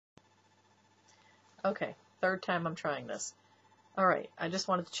Okay, third time I'm trying this. Alright, I just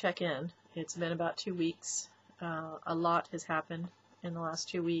wanted to check in. It's been about 2 weeks. A lot has happened in the last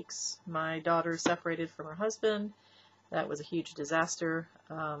 2 weeks. My daughter separated from her husband. That was a huge disaster.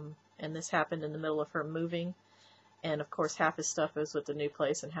 And this happened in the middle of her moving. And of course, half his stuff was with the new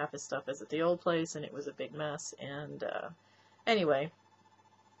place and half his stuff is at the old place, and it was a big mess. And anyway,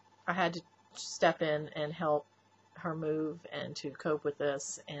 I had to step in and help her move and to cope with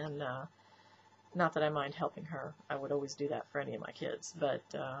this. And not that I mind helping her. I would always do that for any of my kids. But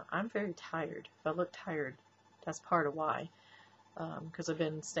I'm very tired. If I look tired, that's part of why. Because I've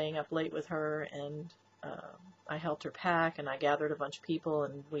been staying up late with her, and I helped her pack, and I gathered a bunch of people,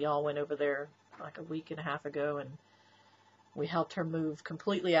 and we all went over there like a week and a half ago, and we helped her move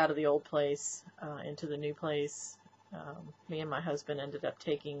completely out of the old place into the new place. Me and my husband ended up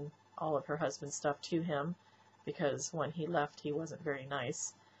taking all of her husband's stuff to him, because when he left, he wasn't very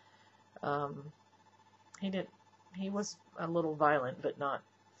nice. He was a little violent, but not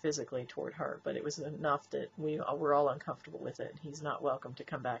physically toward her, but it was enough that we were all uncomfortable with it. He's not welcome to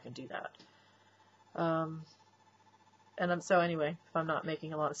come back and do that. So anyway, if I'm not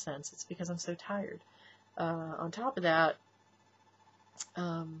making a lot of sense, it's because I'm so tired. On top of that,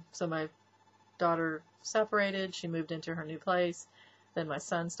 so my daughter separated, she moved into her new place, then my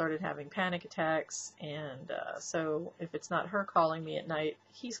son started having panic attacks, and so if it's not her calling me at night,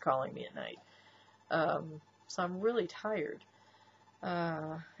 he's calling me at night. So I'm really tired.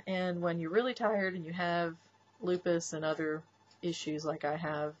 And when you're really tired and you have lupus and other issues like I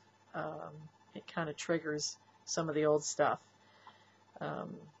have, it kind of triggers some of the old stuff.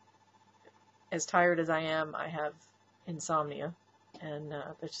 As tired as I am, I have insomnia, and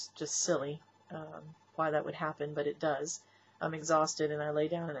it's just silly why that would happen, but it does. I'm exhausted, and I lay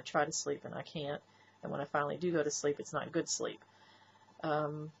down and I try to sleep, and I can't. And when I finally do go to sleep, it's not good sleep.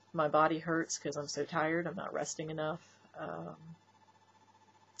 My body hurts because I'm so tired. I'm not resting enough.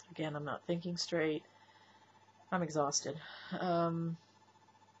 Again, I'm not thinking straight. I'm exhausted.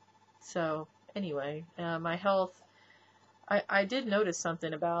 So anyway, my health, I did notice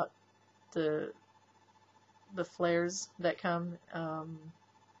something about the flares that come.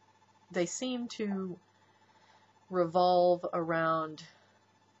 They seem to revolve around,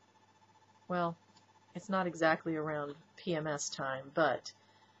 well, it's not exactly around PMS time, but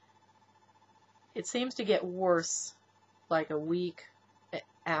it seems to get worse like a week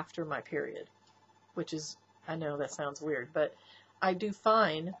after my period, which is, I know that sounds weird, but I do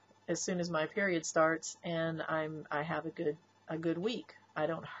fine as soon as my period starts, and I have a good week. I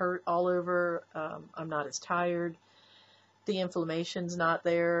don't hurt all over. I'm not as tired. The inflammation's not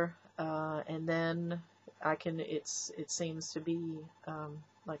there, and then it seems to be,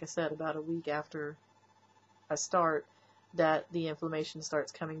 like I said, about a week after I start, that the inflammation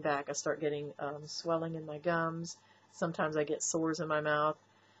starts coming back. I start getting swelling in my gums. Sometimes I get sores in my mouth.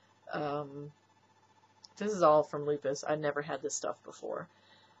 This is all from lupus. I never had this stuff before.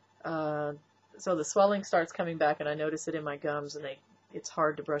 So the swelling starts coming back, and I notice it in my gums, and it's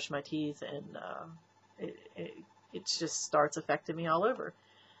hard to brush my teeth, and it just starts affecting me all over.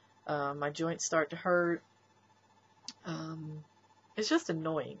 My joints start to hurt. It's just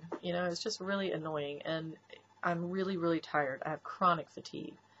annoying, it's just really annoying, and I'm really, really tired. I have chronic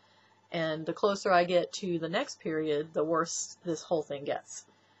fatigue, and the closer I get to the next period, the worse this whole thing gets.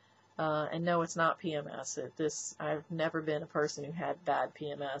 And no, it's not PMS. I've never been a person who had bad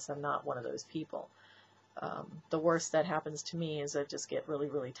PMS. I'm not one of those people. The worst that happens to me is I just get really,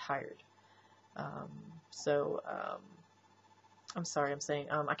 really tired. I'm sorry, I'm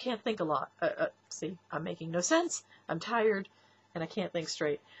saying, I can't think a lot. See, I'm making no sense. I'm tired, and I can't think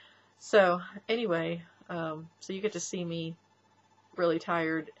straight. So, anyway, so you get to see me really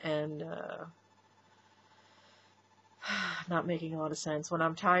tired and not making a lot of sense. When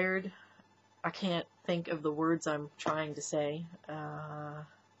I'm tired, I can't think of the words I'm trying to say.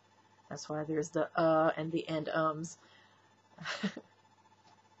 That's why there's the and the and ums.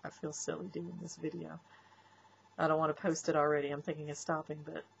 I feel silly doing this video. I don't want to post it already. I'm thinking of stopping,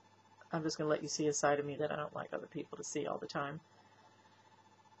 but I'm just going to let you see a side of me that I don't like other people to see all the time.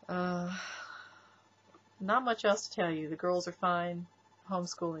 Not much else to tell you. The girls are fine.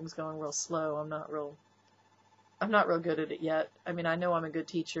 Homeschooling's going real slow. I'm not real good at it yet. I mean, I know I'm a good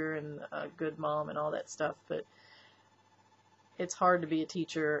teacher and a good mom and all that stuff, but it's hard to be a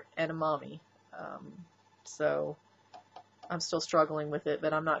teacher and a mommy. So I'm still struggling with it,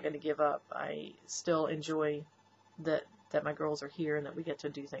 but I'm not going to give up. I still enjoy that my girls are here and that we get to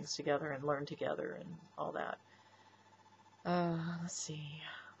do things together and learn together and all that. Let's see.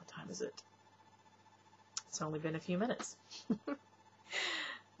 What time is it? It's only been a few minutes.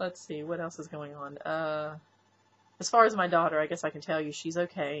 Let's see, what else is going on? As far as my daughter, I guess I can tell you she's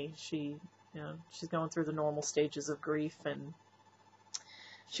okay. She's going through the normal stages of grief, and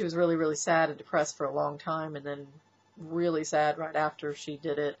she was really, really sad and depressed for a long time, and then really sad right after she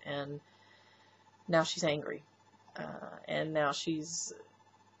did it, and now she's angry. And now she's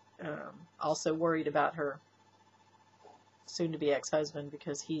also worried about her soon-to-be ex-husband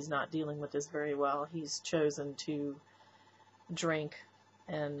because he's not dealing with this very well. He's chosen to drink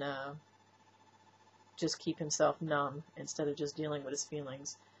and just keep himself numb instead of just dealing with his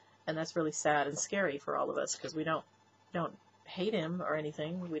feelings. And that's really sad and scary for all of us because we don't hate him or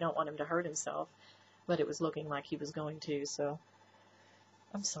anything. We don't want him to hurt himself, but it was looking like he was going to. So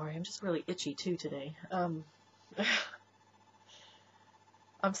I'm sorry, I'm just really itchy too today. I'm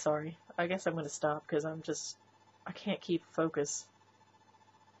sorry. I guess I'm going to stop because I can't keep focus.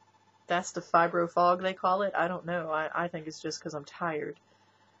 That's the fibro fog they call it. I don't know. I think it's just because I'm tired.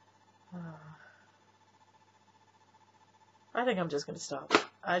 I think I'm just going to stop.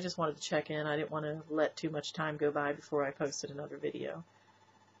 I just wanted to check in. I didn't want to let too much time go by before I posted another video.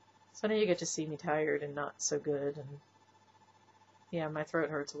 So now you get to see me tired and not so good. And yeah, my throat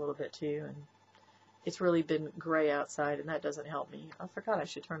hurts a little bit too. And it's really been gray outside, and that doesn't help me. I forgot I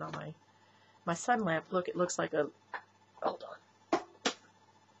should turn on my sun lamp. Look, it looks like a... Hold on.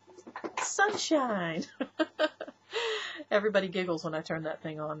 Sunshine! Everybody giggles when I turn that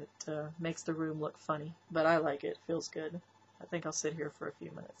thing on. It makes the room look funny, but I like it. It feels good. I think I'll sit here for a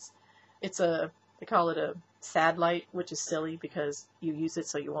few minutes. They call it a sad light, which is silly because you use it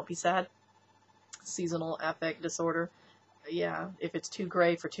so you won't be sad. Seasonal affect disorder. Yeah, if it's too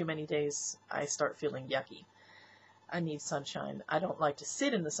gray for too many days, I start feeling yucky. I need sunshine. I don't like to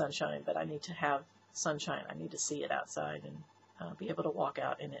sit in the sunshine, but I need to have sunshine. I need to see it outside and be able to walk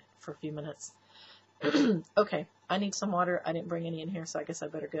out in it for a few minutes. Okay, I need some water. I didn't bring any in here, so I guess I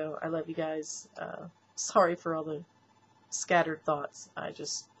better go. I love you guys. Sorry for all the scattered thoughts. I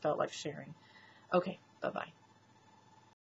just felt like sharing. Okay, bye-bye.